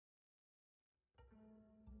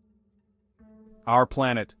Our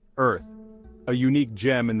planet, Earth. A unique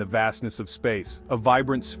gem in the vastness of space, a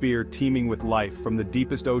vibrant sphere teeming with life from the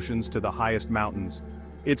deepest oceans to the highest mountains.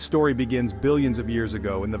 Its story begins billions of years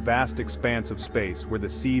ago in the vast expanse of space where the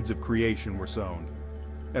seeds of creation were sown.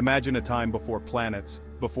 Imagine a time before planets,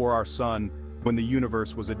 before our sun, when the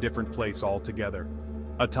universe was a different place altogether.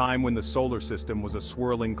 A time when the solar system was a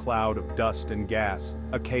swirling cloud of dust and gas,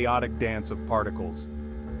 a chaotic dance of particles.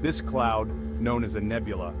 This cloud, known as a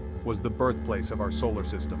nebula, was the birthplace of our solar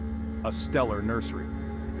system, a stellar nursery.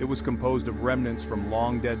 It was composed of remnants from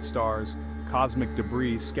long-dead stars, cosmic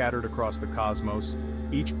debris scattered across the cosmos,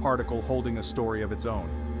 each particle holding a story of its own.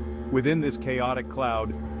 Within this chaotic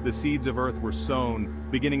cloud, the seeds of Earth were sown,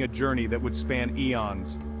 beginning a journey that would span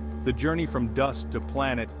eons. The journey from dust to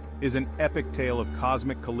planet is an epic tale of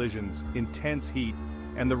cosmic collisions, intense heat,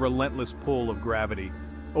 and the relentless pull of gravity.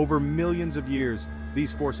 Over millions of years,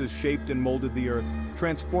 these forces shaped and molded the Earth,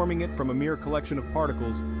 transforming it from a mere collection of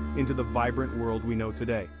particles into the vibrant world we know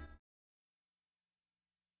today.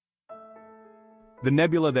 The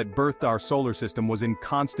nebula that birthed our solar system was in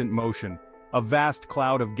constant motion, a vast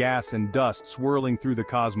cloud of gas and dust swirling through the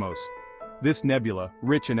cosmos. This nebula,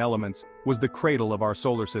 rich in elements, was the cradle of our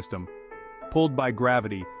solar system. Pulled by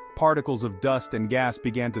gravity, particles of dust and gas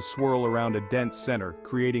began to swirl around a dense center,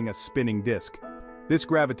 creating a spinning disk. This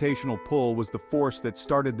gravitational pull was the force that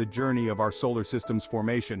started the journey of our solar system's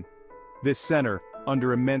formation. This center,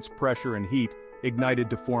 under immense pressure and heat, ignited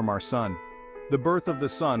to form our sun. The birth of the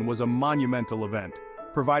sun was a monumental event,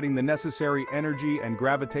 providing the necessary energy and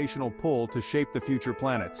gravitational pull to shape the future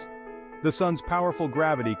planets. The sun's powerful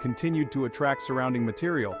gravity continued to attract surrounding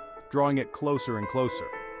material, drawing it closer and closer.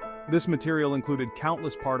 This material included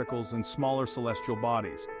countless particles and smaller celestial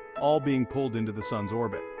bodies, all being pulled into the sun's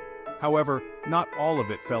orbit. However, not all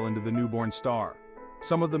of it fell into the newborn star.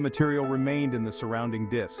 Some of the material remained in the surrounding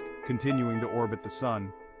disk, continuing to orbit the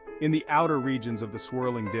sun. In the outer regions of the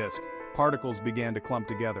swirling disk, particles began to clump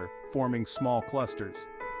together, forming small clusters.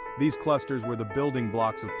 These clusters were the building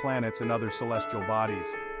blocks of planets and other celestial bodies.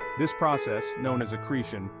 This process, known as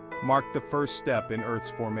accretion, marked the first step in Earth's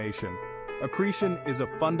formation. Accretion is a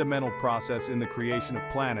fundamental process in the creation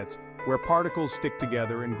of planets, where particles stick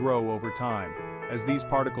together and grow over time. As these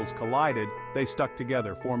particles collided, they stuck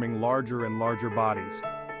together, forming larger and larger bodies.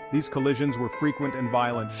 These collisions were frequent and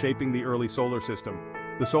violent, shaping the early solar system.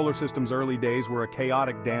 The solar system's early days were a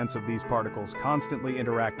chaotic dance of these particles, constantly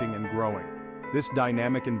interacting and growing. This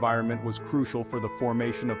dynamic environment was crucial for the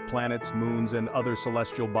formation of planets, moons, and other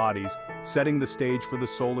celestial bodies, setting the stage for the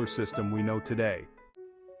solar system we know today.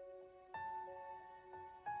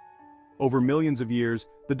 Over millions of years,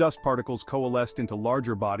 the dust particles coalesced into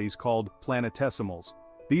larger bodies called planetesimals.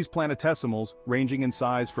 These planetesimals, ranging in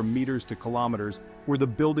size from meters to kilometers, were the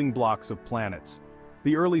building blocks of planets.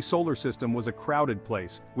 The early solar system was a crowded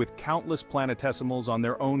place, with countless planetesimals on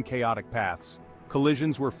their own chaotic paths.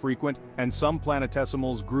 Collisions were frequent, and some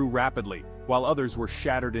planetesimals grew rapidly, while others were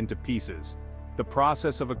shattered into pieces. The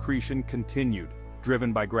process of accretion continued,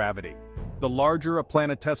 driven by gravity. The larger a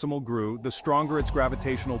planetesimal grew, the stronger its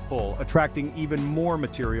gravitational pull, attracting even more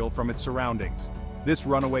material from its surroundings. This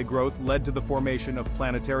runaway growth led to the formation of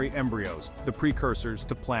planetary embryos, the precursors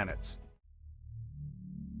to planets.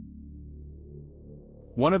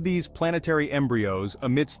 One of these planetary embryos,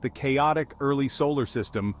 amidst the chaotic early solar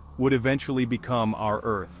system, would eventually become our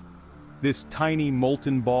Earth. This tiny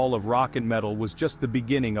molten ball of rock and metal was just the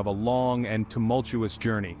beginning of a long and tumultuous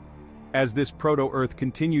journey. As this proto-Earth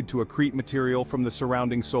continued to accrete material from the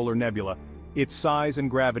surrounding solar nebula, its size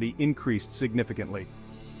and gravity increased significantly.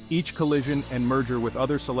 Each collision and merger with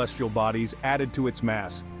other celestial bodies added to its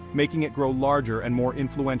mass, making it grow larger and more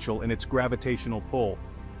influential in its gravitational pull.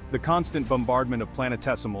 The constant bombardment of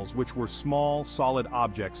planetesimals, which were small, solid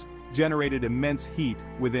objects, generated immense heat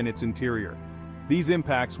within its interior. These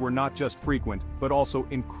impacts were not just frequent, but also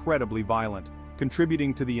incredibly violent,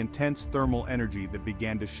 contributing to the intense thermal energy that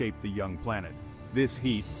began to shape the young planet. This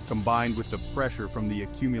heat, combined with the pressure from the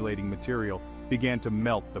accumulating material, began to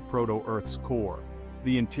melt the proto-Earth's core.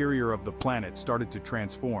 The interior of the planet started to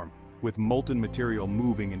transform, with molten material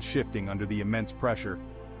moving and shifting under the immense pressure.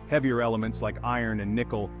 Heavier elements like iron and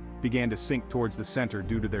nickel began to sink towards the center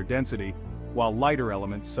due to their density, while lighter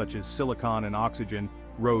elements such as silicon and oxygen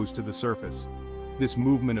rose to the surface. This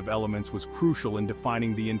movement of elements was crucial in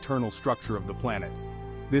defining the internal structure of the planet.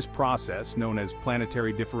 This process, known as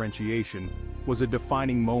planetary differentiation, was a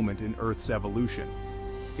defining moment in Earth's evolution.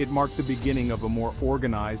 It marked the beginning of a more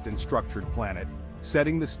organized and structured planet,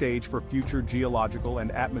 setting the stage for future geological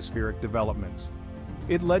and atmospheric developments.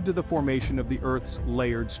 It led to the formation of the Earth's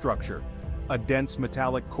layered structure: a dense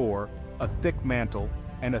metallic core, a thick mantle,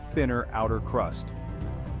 and a thinner outer crust.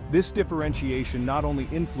 This differentiation not only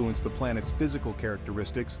influenced the planet's physical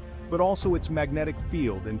characteristics, but also its magnetic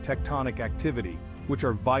field and tectonic activity, which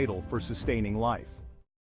are vital for sustaining life.